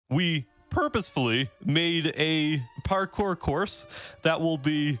we purposefully made a parkour course that will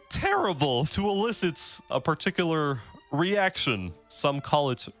be terrible to elicit a particular reaction. Some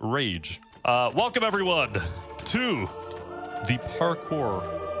call it rage. Welcome everyone to the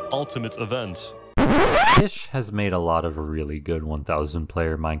Parkour Ultimate event. Ish has made a lot of really good 1,000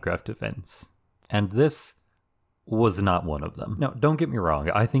 player Minecraft events, and this was not one of them. Now, don't get me wrong,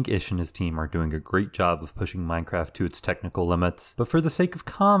 I think Ish and his team are doing a great job of pushing Minecraft to its technical limits, but for the sake of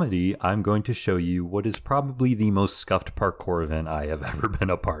comedy, I'm going to show you what is probably the most scuffed parkour event I have ever been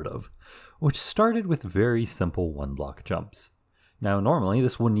a part of, which started with very simple one-block jumps. Now, normally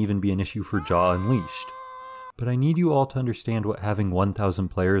this wouldn't even be an issue for Jaw Unleashed, but I need you all to understand what having 1,000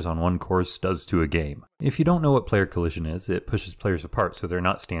 players on one course does to a game. If you don't know what player collision is, it pushes players apart so they're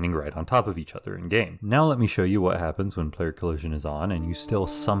not standing right on top of each other in game. Now let me show you what happens when player collision is on and you still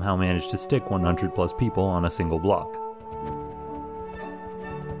somehow manage to stick 100 plus people on a single block.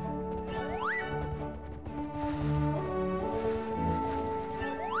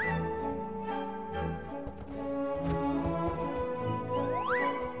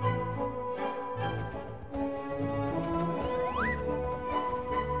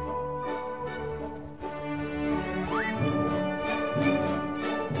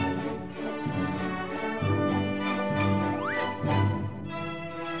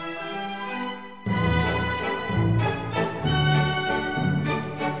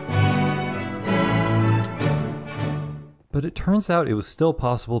 But it turns out it was still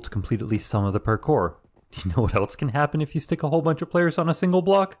possible to complete at least some of the parkour. Do you know what else can happen if you stick a whole bunch of players on a single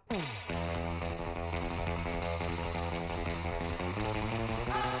block?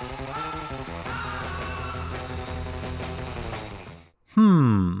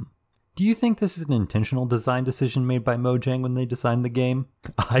 Do you think this is an intentional design decision made by Mojang when they designed the game?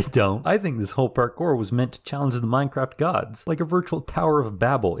 I don't. I think this whole parkour was meant to challenge the Minecraft gods. Like a virtual Tower of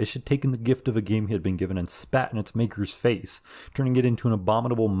Babel, Ish had taken the gift of a game he had been given and spat in its maker's face, turning it into an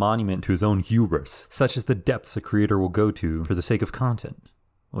abominable monument to his own hubris, such as the depths a creator will go to for the sake of content.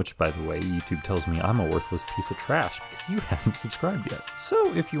 Which, by the way, YouTube tells me I'm a worthless piece of trash because you haven't subscribed yet.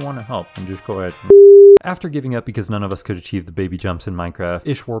 So if you want to help, then just go ahead and... After giving up because none of us could achieve the baby jumps in Minecraft,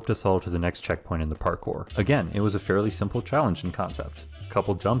 Ish warped us all to the next checkpoint in the parkour. Again, it was a fairly simple challenge in concept. A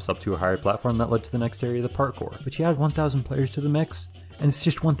couple jumps up to a higher platform that led to the next area of the parkour. But you add 1,000 players to the mix, and it's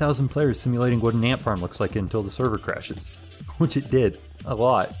just 1,000 players simulating what an ant farm looks like until the server crashes. Which it did. A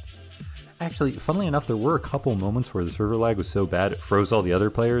lot. Actually, funnily enough, there were a couple moments where the server lag was so bad it froze all the other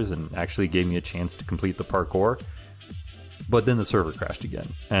players and actually gave me a chance to complete the parkour. But then the server crashed again,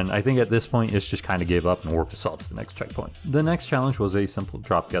 and I think at this point Ish just kind of gave up and warped us all to the next checkpoint. The next challenge was a simple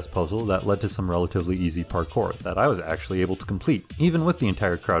drop guess puzzle that led to some relatively easy parkour that I was actually able to complete, even with the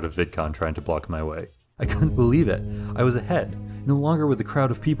entire crowd of VidCon trying to block my way. I couldn't believe it. I was ahead. No longer would the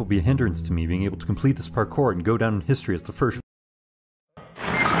crowd of people be a hindrance to me being able to complete this parkour and go down in history as the first.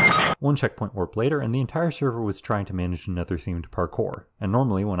 One checkpoint warp later, and the entire server was trying to manage another themed parkour. And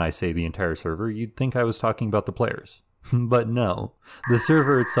normally when I say the entire server, you'd think I was talking about the players. But no, the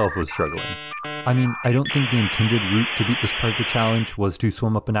server itself was struggling. I mean, I don't think the intended route to beat this part of the challenge was to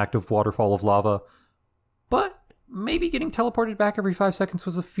swim up an active waterfall of lava, but maybe getting teleported back every 5 seconds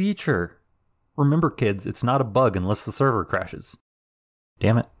was a feature. Remember kids, it's not a bug unless the server crashes.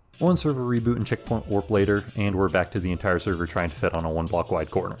 Damn it. One server reboot and checkpoint warp later, and we're back to the entire server trying to fit on a 1 block wide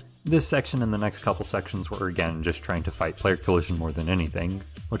corner. This section and the next couple sections were again just trying to fight player collision more than anything,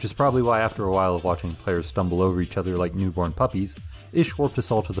 which is probably why after a while of watching players stumble over each other like newborn puppies, Ish warped us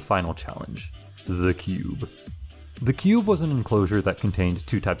all to the final challenge, the cube. The cube was an enclosure that contained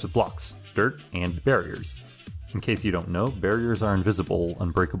 2 types of blocks, dirt and barriers. In case you don't know, barriers are invisible,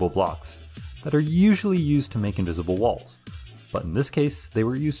 unbreakable blocks that are usually used to make invisible walls. But in this case, they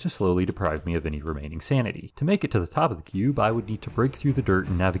were used to slowly deprive me of any remaining sanity. To make it to the top of the cube, I would need to break through the dirt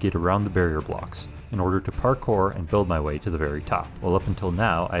and navigate around the barrier blocks, in order to parkour and build my way to the very top. Well, up until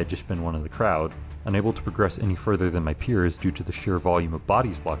now, I had just been one of the crowd, unable to progress any further than my peers due to the sheer volume of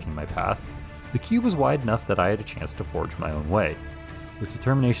bodies blocking my path. The cube was wide enough that I had a chance to forge my own way. With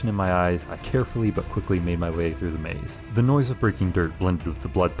determination in my eyes, I carefully but quickly made my way through the maze. The noise of breaking dirt blended with the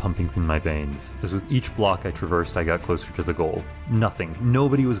blood pumping through my veins. As with each block I traversed, I got closer to the goal.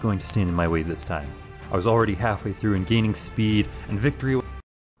 Nobody was going to stand in my way this time. I was already halfway through and gaining speed, and victory.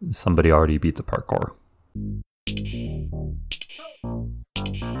 Somebody already beat the parkour.